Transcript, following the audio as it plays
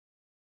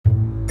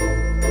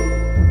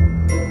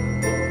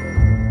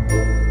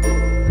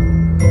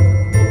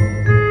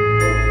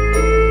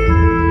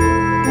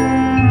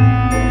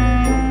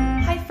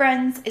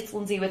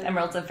Lindsay with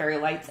Emeralds and Fairy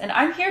Lights, and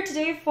I'm here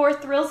today for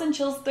Thrills and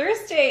Chills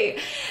Thursday.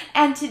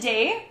 And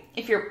today,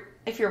 if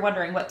you're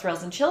wondering what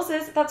Thrills and Chills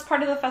is, that's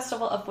part of the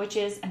Festival of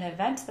Witches, an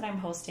event that I'm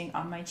hosting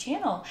on my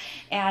channel.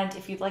 And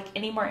if you'd like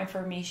any more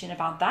information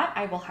about that,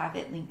 I will have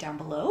it linked down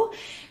below.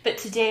 But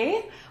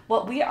today,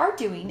 what we are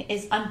doing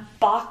is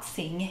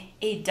unboxing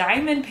a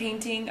diamond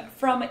painting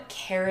from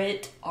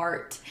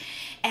Carat.Art.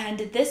 And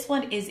this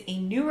one is a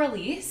new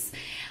release.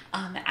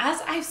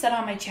 As I've said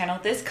on my channel,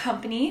 this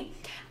company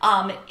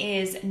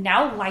is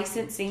now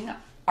licensing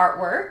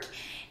artwork.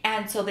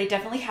 And so they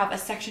definitely have a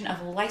section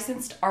of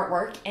licensed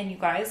artwork. And you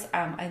guys,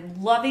 I'm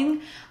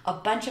loving a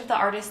bunch of the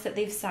artists that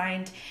they've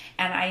signed.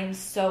 And I am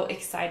so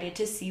excited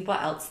to see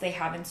what else they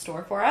have in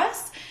store for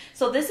us.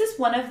 So this is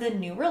one of the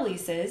new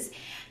releases.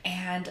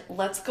 And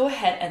let's go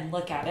ahead and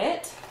look at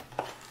it.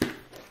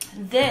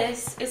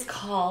 This is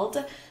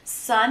called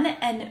Sun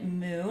and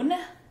Moon.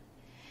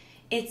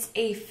 It's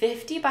a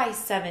 50 by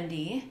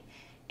 70.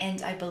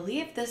 And I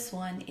believe this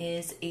one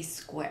is a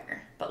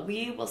square, but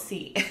we will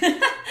see.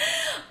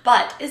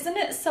 But isn't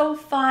it so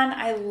fun?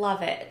 I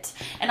love it.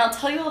 And I'll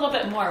tell you a little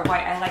bit more why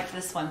I like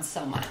this one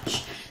so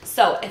much.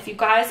 So if you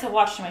guys have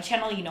watched my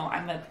channel, you know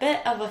I'm a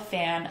bit of a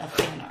fan of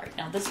fan art.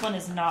 Now this one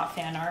is not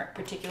fan art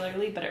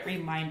particularly, but it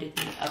reminded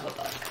me of a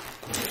book.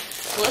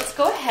 So let's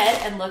go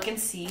ahead and look and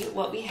see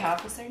what we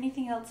have. Was there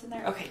anything else in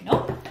there? Okay,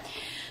 nope.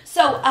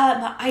 So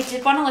I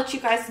did want to let you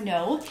guys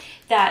know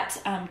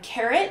that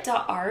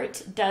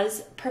Carat.Art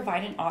does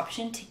provide an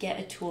option to get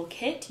a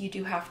toolkit. You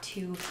do have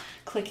to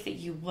click that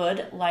you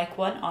would like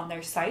one on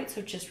their site,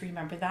 so just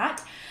remember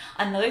that.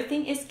 Another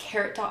thing is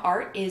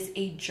Carat.Art is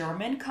a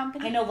German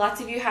company. I know lots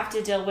of you have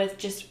to deal with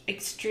just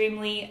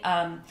extremely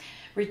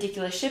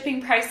ridiculous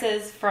shipping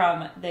prices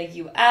from the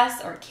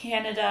US or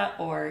Canada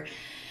or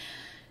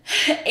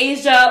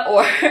Asia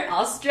or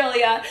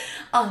Australia,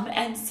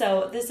 and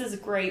so this is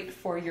great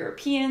for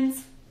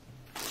Europeans.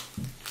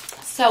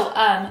 So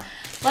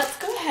let's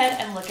go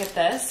ahead and look at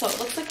this. So it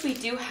looks like we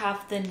do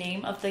have the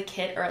name of the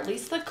kit, or at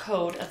least the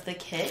code of the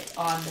kit,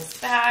 on this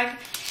bag,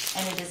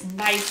 and it is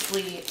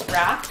nicely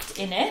wrapped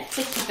in it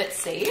to keep it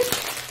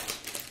safe.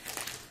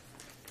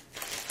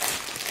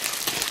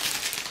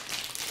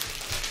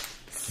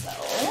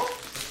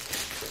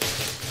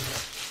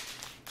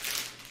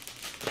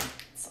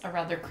 A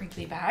rather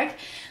crinkly bag.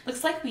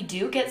 Looks like we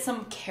do get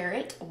some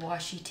Carat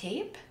washi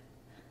tape,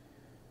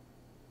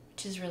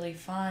 which is really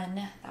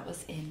fun. That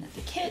was in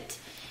the kit.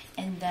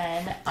 And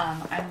then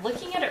I'm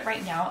looking at it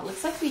right now. It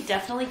looks like we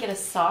definitely get a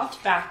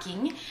soft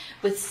backing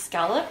with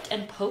scalloped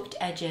and poked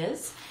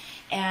edges.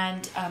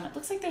 And it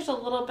looks like there's a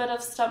little bit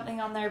of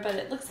something on there, but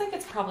it looks like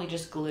it's probably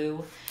just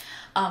glue.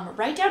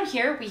 Right down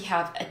here, we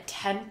have a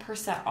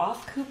 10%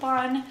 off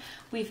coupon.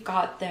 We've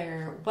got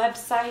their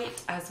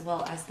website as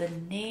well as the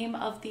name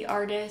of the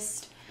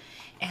artist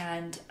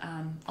and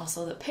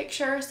also the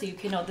picture, so you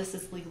can know this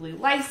is legally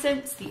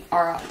licensed. The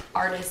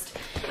artist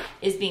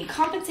is being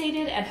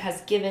compensated and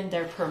has given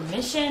their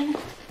permission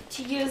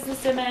to use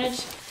this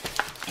image.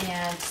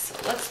 And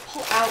so let's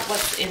pull out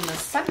what's in the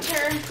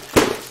center.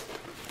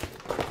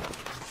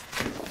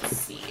 Let's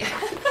see.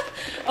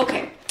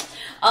 Okay.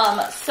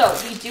 So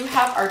we do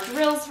have our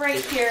drills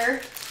right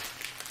here,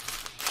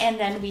 and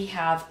then we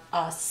have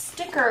a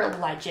sticker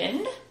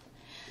legend.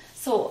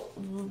 So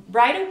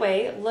right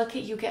away, look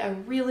at, you get a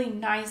really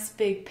nice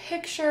big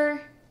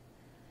picture,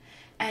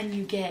 and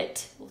you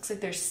get, looks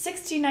like there's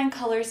 69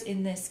 colors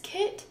in this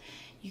kit.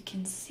 You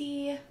can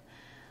see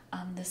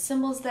the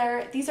symbols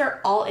there. These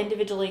are all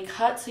individually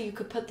cut, so you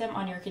could put them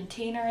on your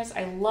containers.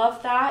 I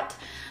love that.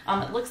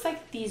 It looks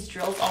like these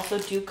drills also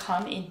do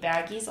come in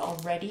baggies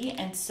already,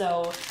 and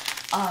so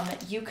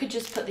you could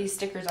just put these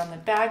stickers on the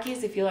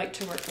baggies if you like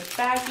to work with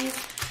baggies,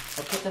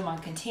 or put them on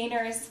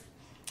containers.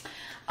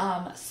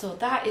 So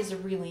that is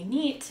really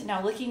neat.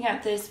 Now looking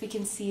at this, we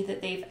can see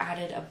that they've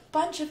added a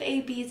bunch of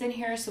ABs in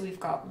here. So we've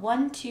got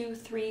 1, 2,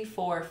 3,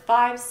 4,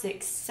 5,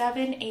 6,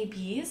 7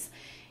 ABs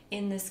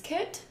in this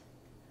kit,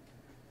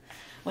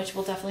 which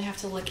we'll definitely have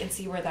to look and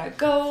see where that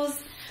goes.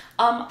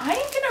 I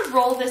am gonna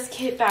roll this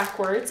kit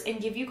backwards and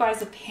give you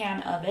guys a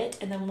pan of it,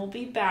 and then we'll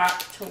be back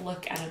to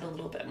look at it a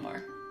little bit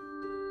more.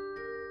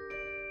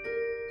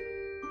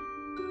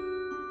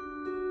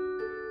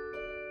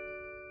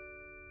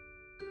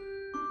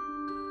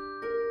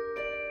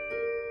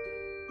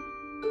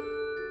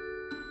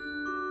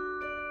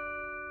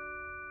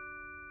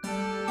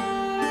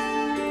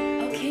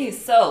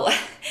 So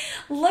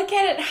look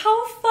at it,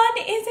 how fun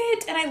is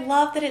it? And I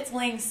love that it's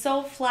laying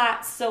so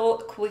flat so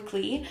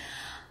quickly.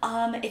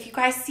 If you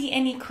guys see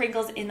any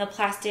crinkles in the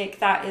plastic,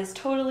 that is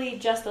totally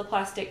just the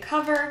plastic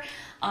cover.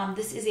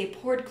 This is a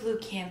poured glue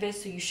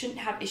canvas, so you shouldn't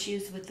have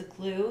issues with the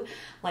glue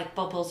like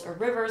bubbles or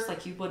rivers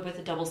like you would with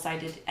a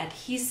double-sided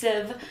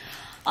adhesive.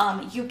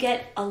 You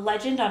get a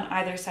legend on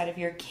either side of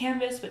your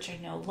canvas, which I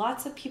know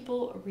lots of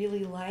people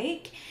really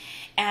like.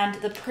 And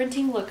the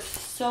printing looks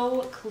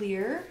so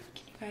clear.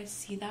 Can you guys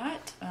see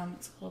that?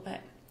 It's a little bit,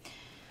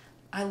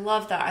 I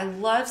love that. I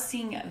love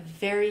seeing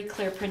very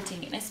clear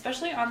printing, and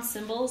especially on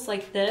symbols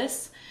like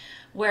this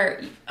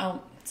where,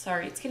 oh,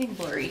 sorry, it's getting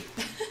blurry.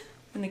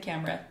 in the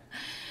camera.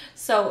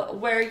 So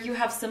where you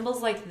have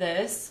symbols like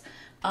this,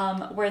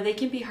 where they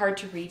can be hard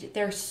to read,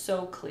 they're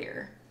so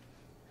clear.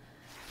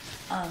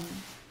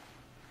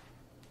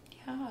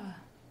 Yeah.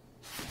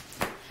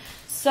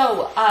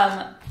 So,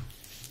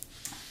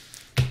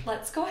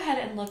 let's go ahead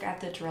and look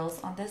at the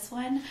drills on this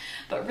one.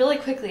 But really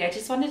quickly, I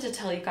just wanted to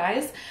tell you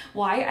guys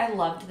why I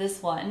loved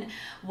this one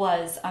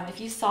was, if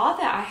you saw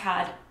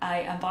that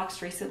I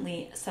unboxed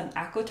recently some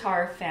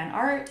Carat.Art fan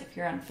art. If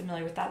you're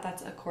unfamiliar with that,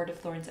 that's A Court of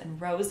Thorns and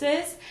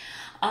Roses.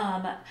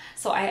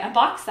 So I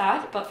unboxed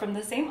that, but from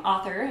the same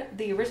author.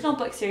 The original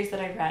book series that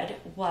I read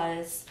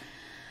was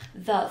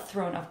the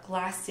Throne of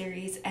Glass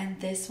series, and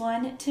this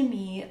one to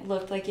me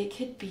looked like it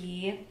could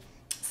be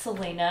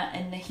Selena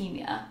and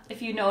Nehemia,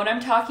 if you know what I'm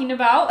talking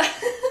about.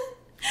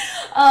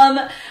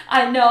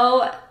 I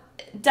know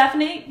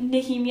definitely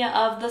Nehemia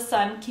of the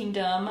Sun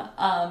Kingdom,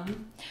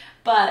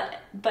 but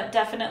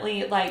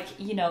definitely, like,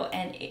 you know,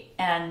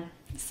 and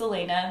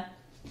Selena,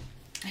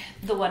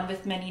 the one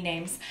with many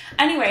names.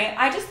 Anyway,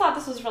 I just thought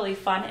this was really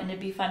fun, and it'd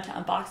be fun to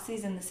unbox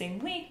these in the same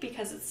week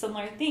because it's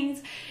similar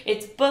things.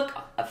 It's book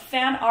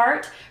fan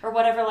art or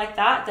whatever like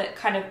that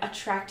kind of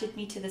attracted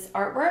me to this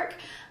artwork.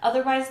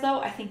 Otherwise though,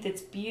 I think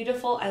it's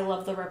beautiful. I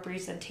love the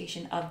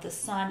representation of the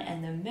sun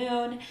and the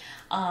moon.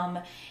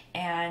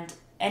 And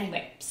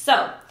anyway,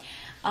 so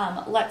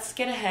let's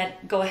go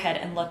ahead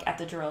and look at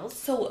the drills.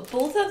 So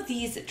both of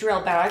these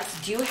drill bags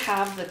do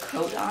have the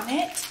code on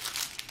it,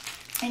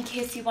 in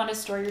case you want to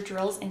store your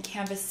drills in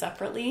canvas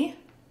separately. You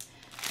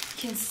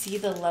can see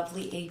the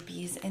lovely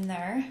ABs in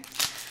there.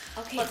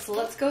 Okay, so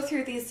let's go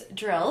through these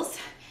drills.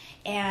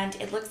 And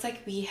it looks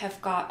like we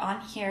have got on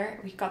here,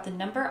 we've got the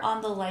number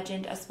on the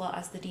legend as well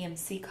as the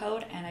DMC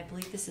code, and I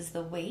believe this is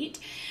the weight.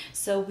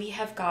 So we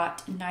have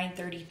got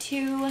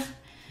 932,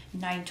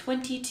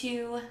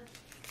 922,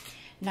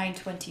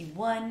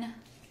 921,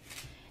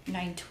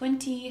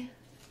 920,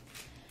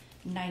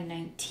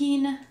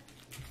 919,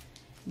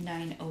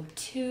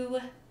 902,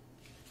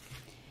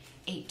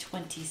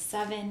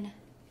 827,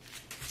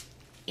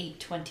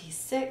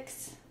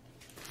 826,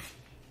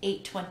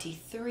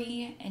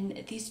 823,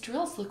 and these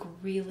drills look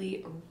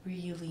really,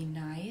 really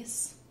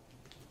nice.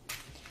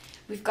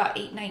 We've got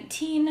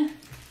 819,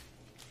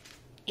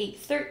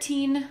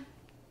 813,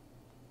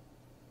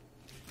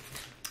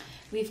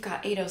 we've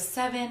got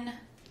 807,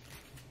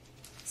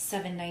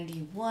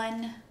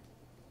 791,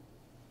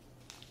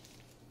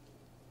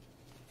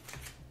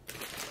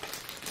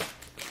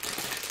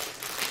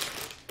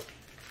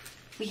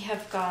 we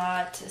have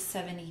got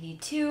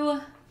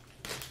 782,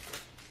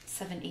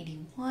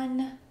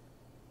 781,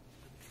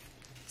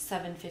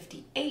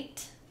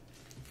 758,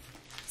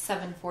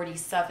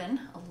 747,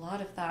 a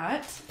lot of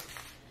that,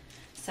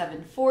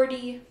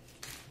 740,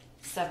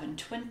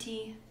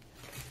 720,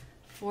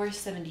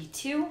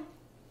 472,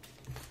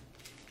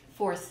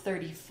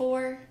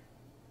 434,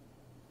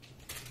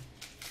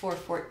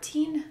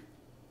 414,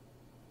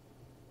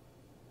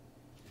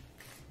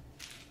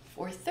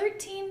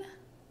 413,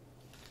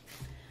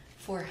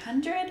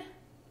 400,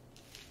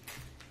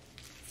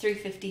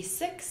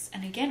 356,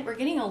 and again, we're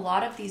getting a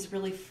lot of these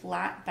really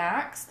flat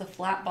backs, the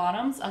flat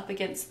bottoms up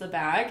against the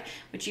bag,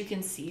 which you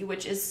can see,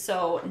 which is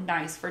so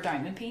nice for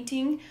diamond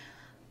painting.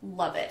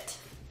 Love it.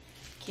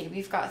 Okay,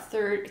 we've got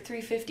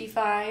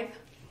 355,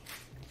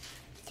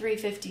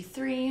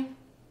 353,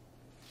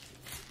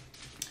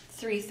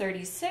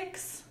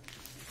 336,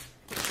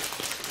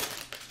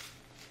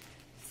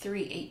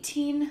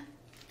 318,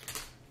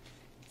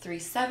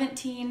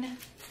 317,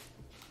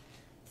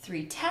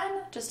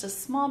 310, just a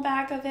small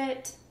bag of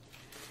it,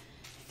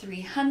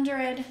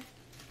 300,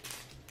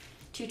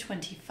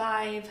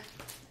 225,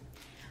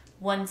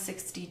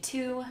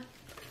 162,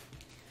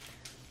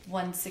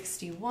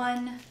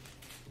 161,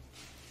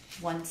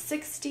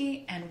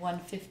 160, and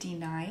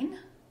 159.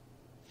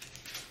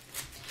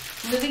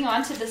 Moving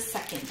on to the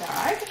second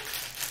bag.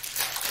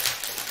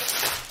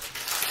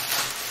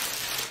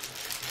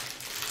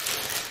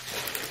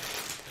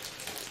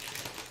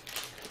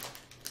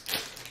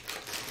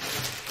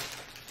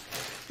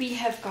 We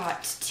have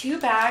got two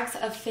bags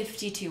of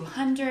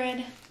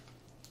 5200,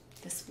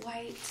 this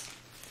white,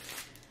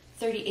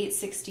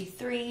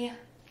 3863,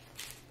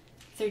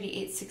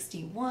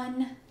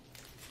 3861,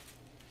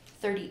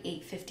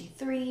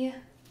 3853,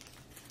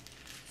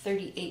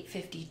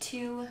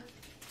 3852,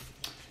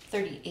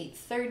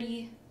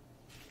 3830,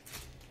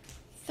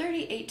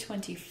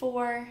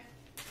 3824,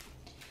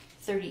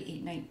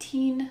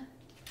 3819,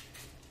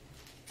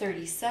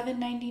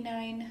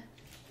 3799,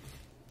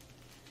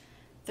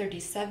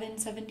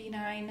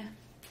 3779,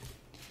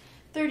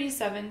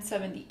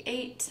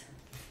 3778,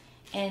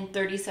 and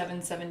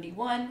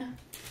 3771.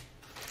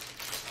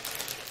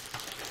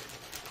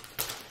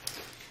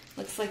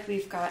 Looks like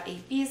we've got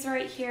ABs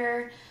right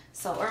here.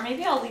 So, or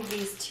maybe I'll leave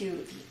these to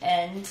the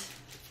end.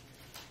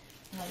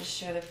 I'll just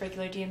show the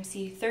regular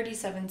DMC.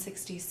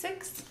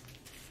 3766,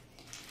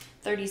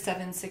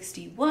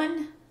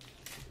 3761,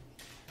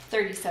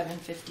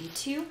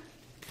 3752,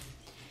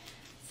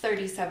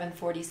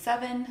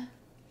 3747,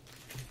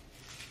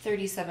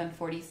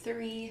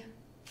 3743,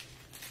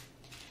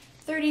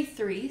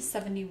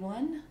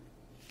 33.71,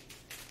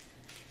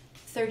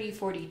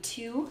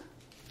 30.42,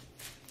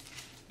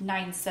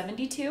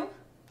 9.72,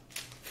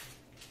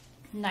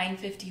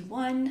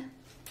 9.51,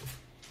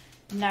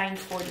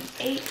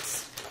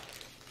 9.48,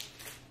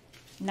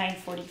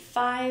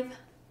 9.45,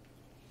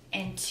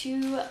 and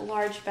 2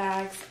 large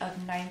bags of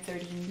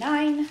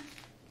 9.39.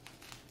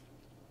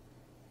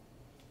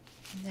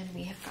 And then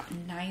we have got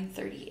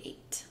 9.38.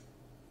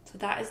 So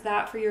that is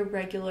that for your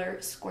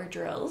regular square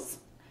drills.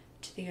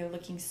 They are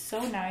looking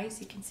so nice.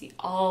 You can see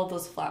all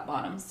those flat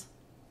bottoms.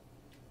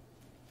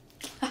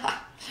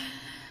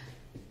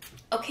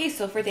 Okay,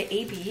 so for the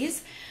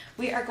ABs,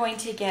 we are going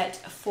to get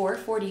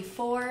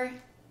 444,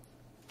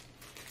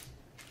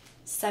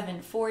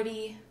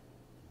 740,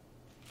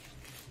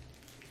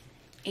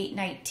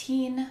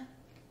 819,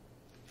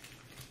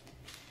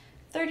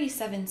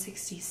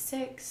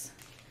 3766,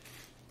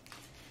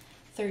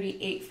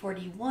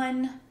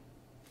 3841,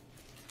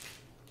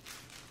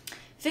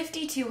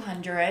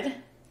 5200,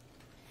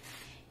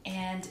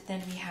 and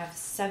then we have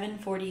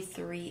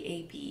 743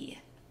 AB.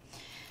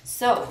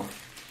 So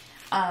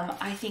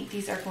I think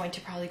these are going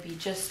to probably be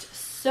just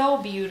so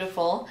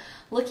beautiful.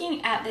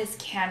 Looking at this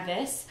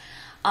canvas,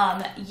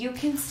 you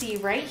can see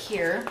right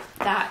here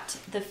that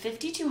the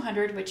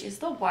 5200, which is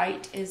the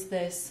white, is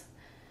this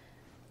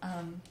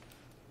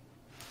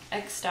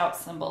X'd out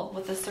symbol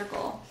with a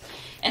circle.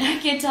 And I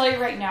can tell you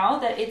right now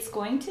that it's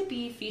going to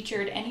be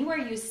featured anywhere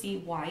you see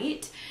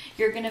white,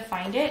 you're going to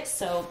find it.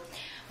 So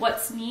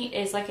what's neat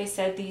is, like I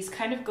said, these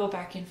kind of go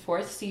back and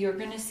forth. So you're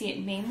going to see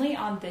it mainly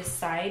on this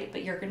side,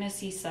 but you're going to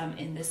see some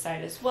in this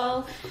side as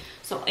well.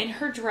 So in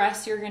her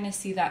dress, you're going to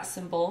see that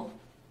symbol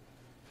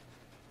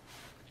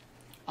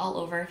all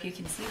over, if you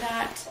can see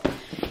that.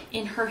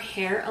 In her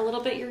hair a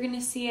little bit, you're going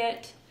to see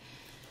it.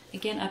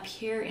 Again, up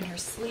here in her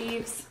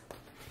sleeves.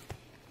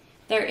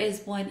 There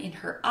is one in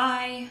her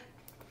eye.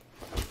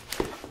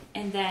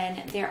 And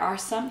then there are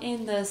some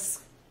in the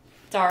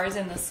stars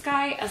in the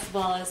sky, as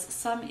well as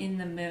some in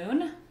the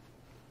moon.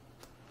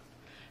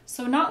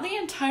 So not the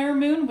entire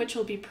moon, which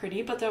will be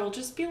pretty, but there will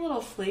just be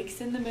little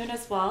flakes in the moon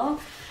as well.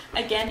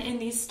 Again, in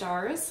these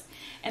stars.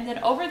 And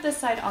then over this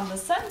side, on the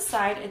sun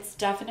side, it's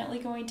definitely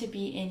going to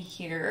be in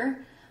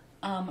here,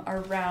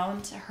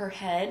 around her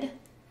head.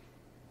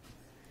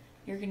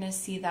 You're gonna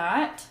see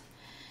that.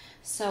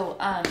 So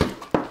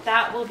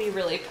that will be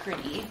really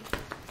pretty.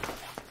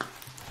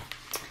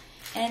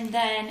 And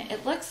then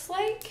it looks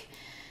like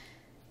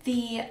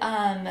the,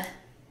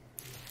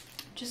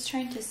 just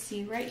trying to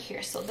see right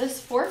here. So this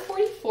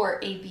 444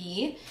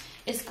 AB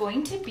is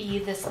going to be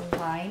this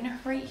line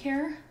right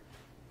here.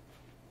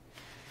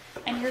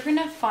 And you're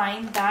gonna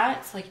find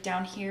that like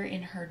down here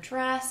in her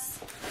dress.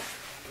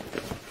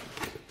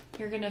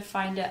 You're gonna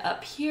find it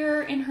up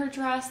here in her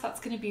dress. That's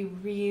gonna be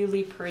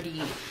really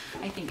pretty.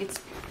 I think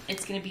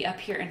it's gonna be up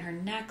here in her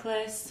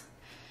necklace.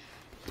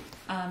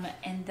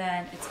 And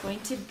then it's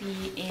going to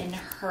be in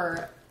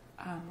her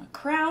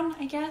crown,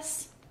 I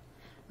guess,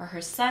 or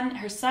her sun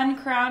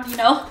crown, you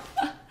know.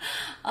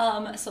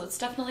 So it's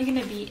definitely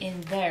going to be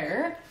in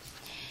there.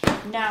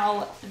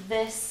 Now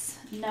this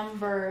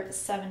number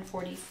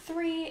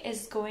 743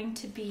 is going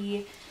to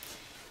be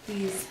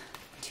these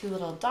 2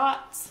 little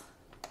dots,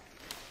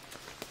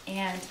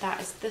 and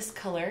that is this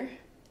color.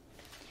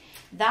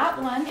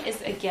 That one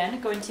is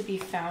again going to be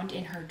found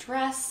in her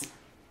dress,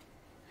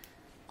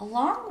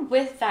 along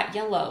with that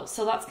yellow.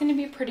 So that's going to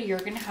be pretty. You're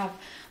going to have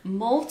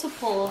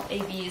multiple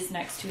ABs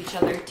next to each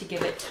other to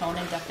give it tone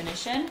and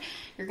definition.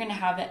 You're going to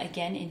have it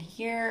again in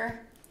here,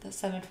 the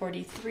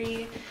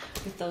 743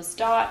 with those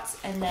dots,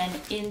 and then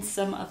in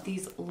some of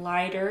these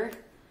lighter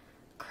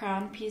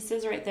crown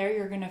pieces right there,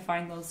 you're going to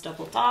find those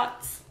double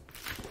dots.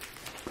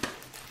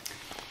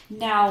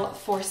 Now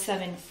for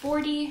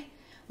 740,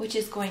 which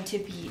is going to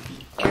be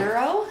the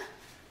arrow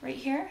right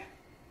here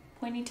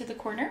pointing to the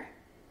corner.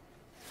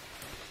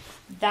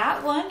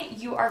 That one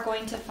you are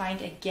going to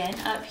find again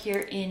up here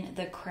in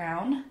the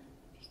crown.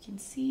 You can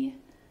see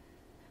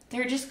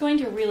they're just going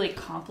to really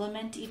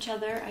complement each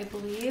other, I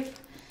believe.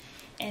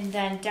 And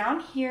then down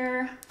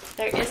here,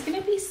 there is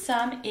going to be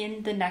some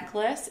in the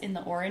necklace in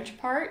the orange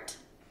part.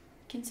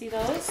 You can see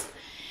those.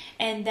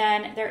 And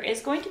then there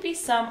is going to be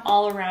some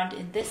all around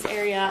in this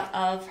area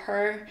of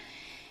her.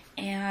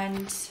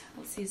 And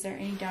let's see, is there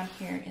any down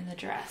here in the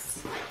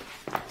dress?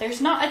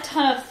 There's not a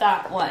ton of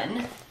that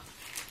one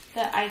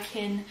that I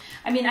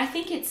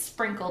think it's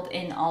sprinkled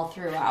in all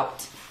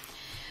throughout.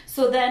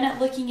 So then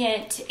looking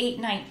at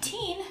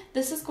 819,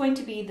 this is going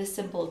to be the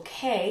symbol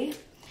K,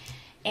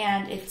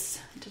 and it's,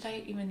 did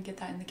I even get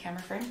that in the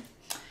camera frame?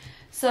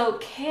 So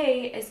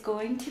K is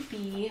going to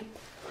be,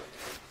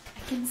 I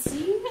can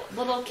see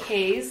little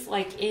K's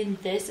like in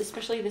this,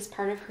 especially this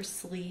part of her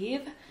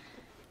sleeve.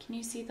 Can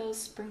you see those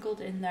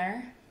sprinkled in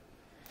there?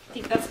 I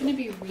think that's going to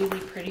be really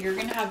pretty. You're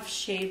going to have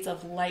shades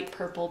of light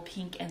purple,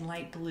 pink, and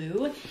light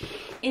blue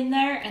in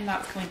there, and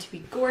that's going to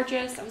be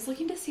gorgeous. I was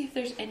looking to see if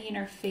there's any in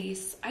her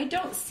face. I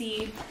don't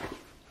see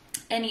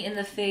any in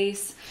the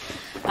face,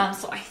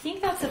 so I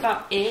think that's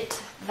about it,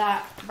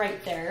 that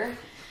right there.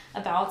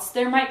 abouts.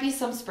 There might be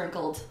some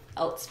sprinkled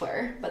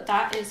elsewhere, but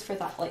that is for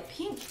that light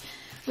pink,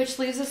 which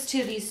leaves us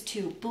to these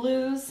two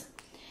blues.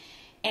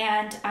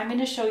 And I'm going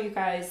to show you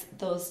guys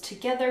those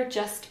together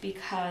just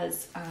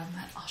because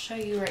I'll show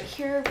you right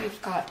here.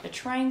 We've got a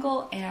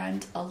triangle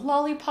and a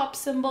lollipop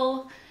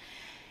symbol.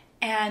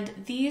 And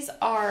these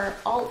are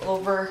all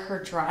over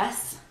her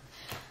dress.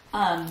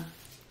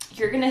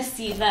 You're going to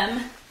see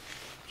them.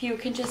 If you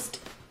can just,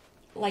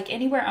 like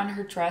anywhere on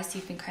her dress,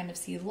 you can kind of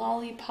see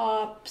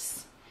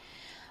lollipops.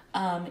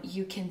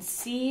 You can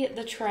see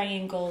the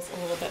triangles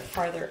a little bit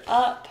farther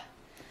up.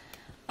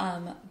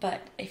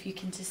 But if you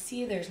can just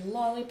see, there's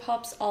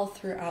lollipops all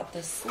throughout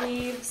the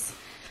sleeves.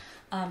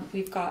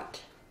 We've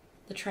got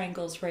the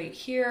triangles right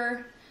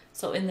here.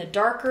 So in the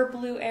darker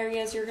blue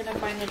areas, you're gonna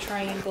find the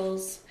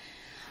triangles.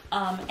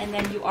 And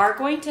then you are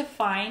going to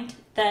find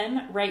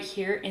them right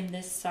here in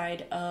this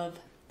side of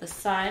the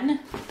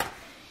sun.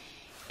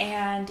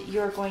 And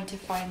you're going to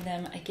find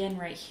them again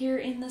right here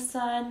in the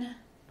sun.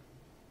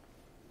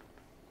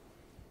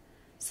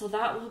 So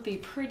that will be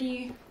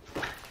pretty.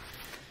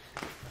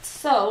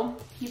 So,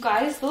 you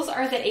guys, those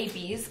are the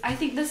ABs. I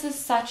think this is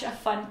such a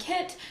fun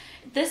kit.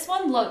 This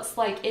one looks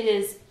like it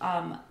is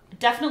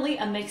definitely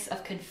a mix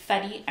of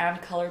confetti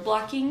and color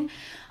blocking.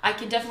 I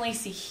can definitely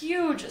see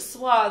huge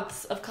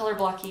swaths of color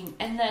blocking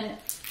and then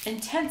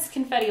intense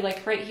confetti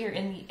like right here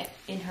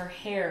in her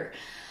hair.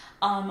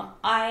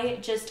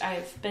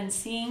 I've been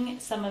seeing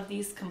some of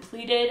these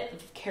completed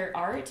of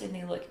Carat.Art and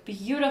they look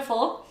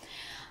beautiful.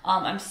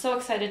 I'm so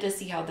excited to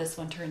see how this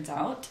one turns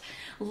out.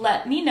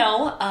 Let me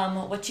know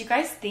what you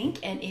guys think,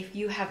 and if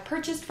you have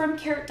purchased from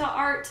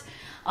Carat.Art,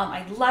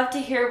 I'd love to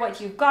hear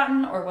what you've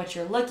gotten or what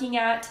you're looking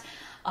at.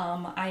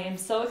 I am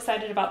so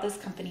excited about this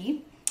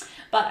company.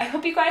 But I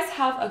hope you guys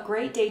have a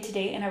great day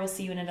today, and I will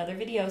see you in another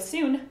video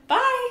soon.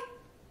 Bye!